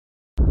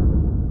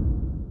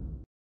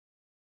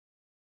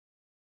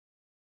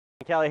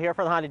Kelly here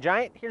from the Honda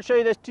Giant. Here to show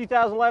you this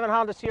 2011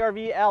 Honda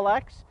CR-V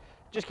LX.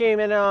 Just came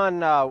in on,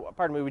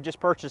 we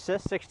just purchased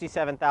this,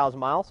 67,000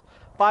 miles.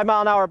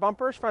 5-mile-an-hour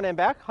bumpers, front and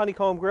back,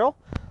 honeycomb grille,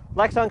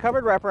 Lex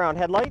uncovered, wraparound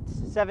headlights,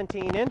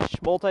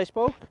 17-inch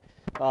multi-spoke,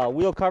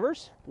 wheel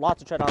covers,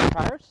 lots of tread on the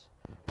tires,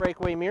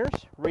 breakaway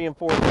mirrors,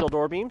 reinforced steel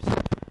door beams,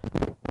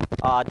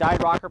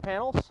 dyed rocker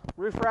panels,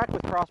 roof rack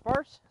with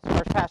crossbars.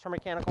 Cars passed our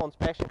mechanical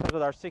inspection, comes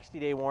with our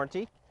 60-day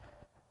warranty.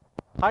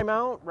 High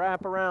mount,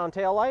 wraparound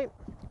tail light,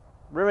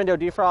 rear window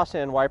defrost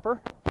and wiper.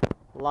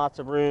 Lots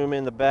of room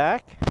in the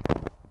back.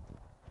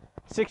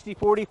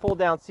 60/40 fold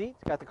down seats.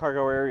 Got the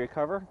cargo area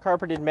cover.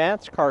 Carpeted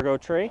mats, cargo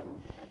tray.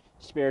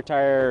 Spare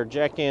tire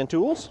jack and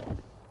tools.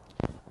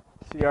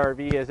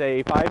 CR-V is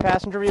a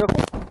 5-passenger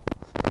vehicle.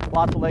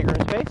 Lots of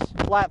legroom space.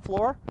 Flat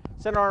floor.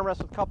 Center armrest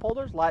with cup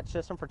holders. Latch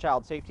system for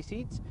child safety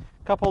seats.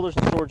 Cup holders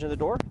and storage in the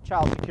door.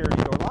 Child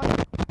security door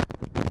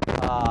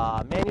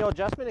lock. Manual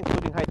adjustment,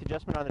 including height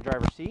adjustment on the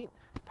driver's seat.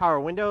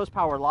 Power windows,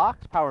 power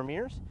locks, power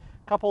mirrors.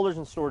 Cup holders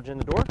and storage in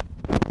the door.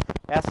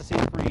 Ask to see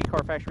the free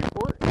CARFAX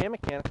report and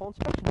mechanical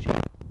inspection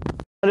sheet.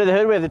 Under the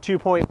hood, we have the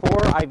 2.4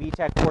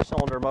 iVTEC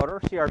 4-cylinder motor.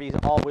 CR-V is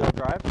all-wheel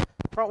drive.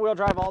 Front-wheel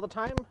drive all the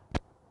time.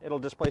 It'll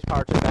displace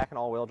power to the back and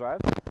all-wheel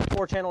drive.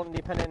 4-channel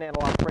independent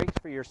analog brakes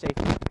for your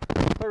safety.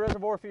 Clear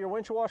reservoir for your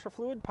windshield washer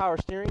fluid. Power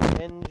steering,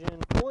 engine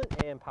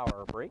coolant, and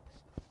power brakes.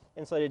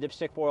 Insulated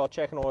dipstick oil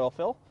check and oil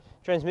fill.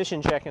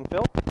 Transmission check and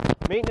fill.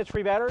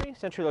 Maintenance-free battery,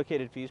 centrally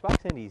located fuse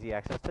box, and easy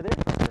access to the air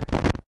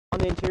filter. On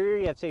the interior,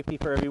 you have safety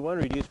for everyone.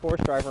 Reduced force,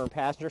 driver and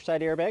passenger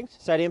side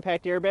airbags, side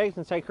impact airbags,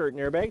 and side curtain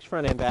airbags,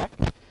 front and back.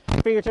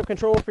 Fingertip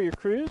control for your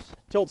cruise,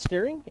 tilt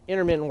steering,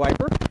 intermittent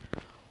wiper,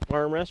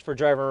 armrest for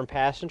driver and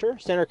passenger,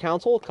 center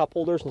console, cup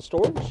holders and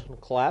storage,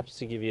 and collapse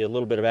to give you a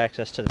little bit of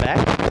access to the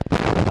back.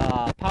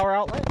 Power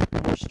outlet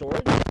for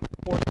storage,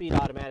 4-speed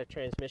automatic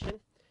transmission,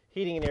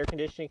 heating and air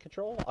conditioning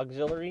control,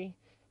 auxiliary,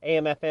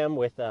 AM/FM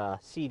with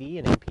CD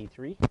and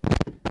MP3,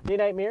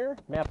 day-night mirror,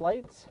 map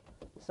lights,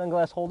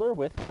 sunglass holder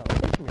with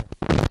conversation mirror.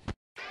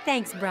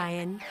 Thanks,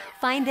 Brian.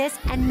 Find this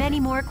and many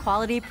more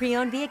quality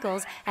pre-owned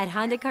vehicles at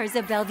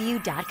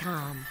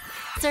HondaCarsOfBellevue.com.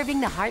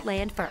 Serving the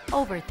heartland for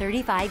over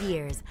 35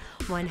 years.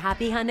 One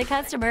happy Honda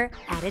customer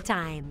at a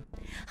time.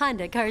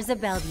 Honda Cars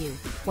of Bellevue.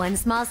 One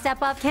small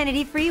step off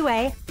Kennedy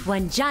Freeway.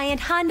 One giant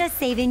Honda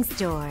savings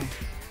store.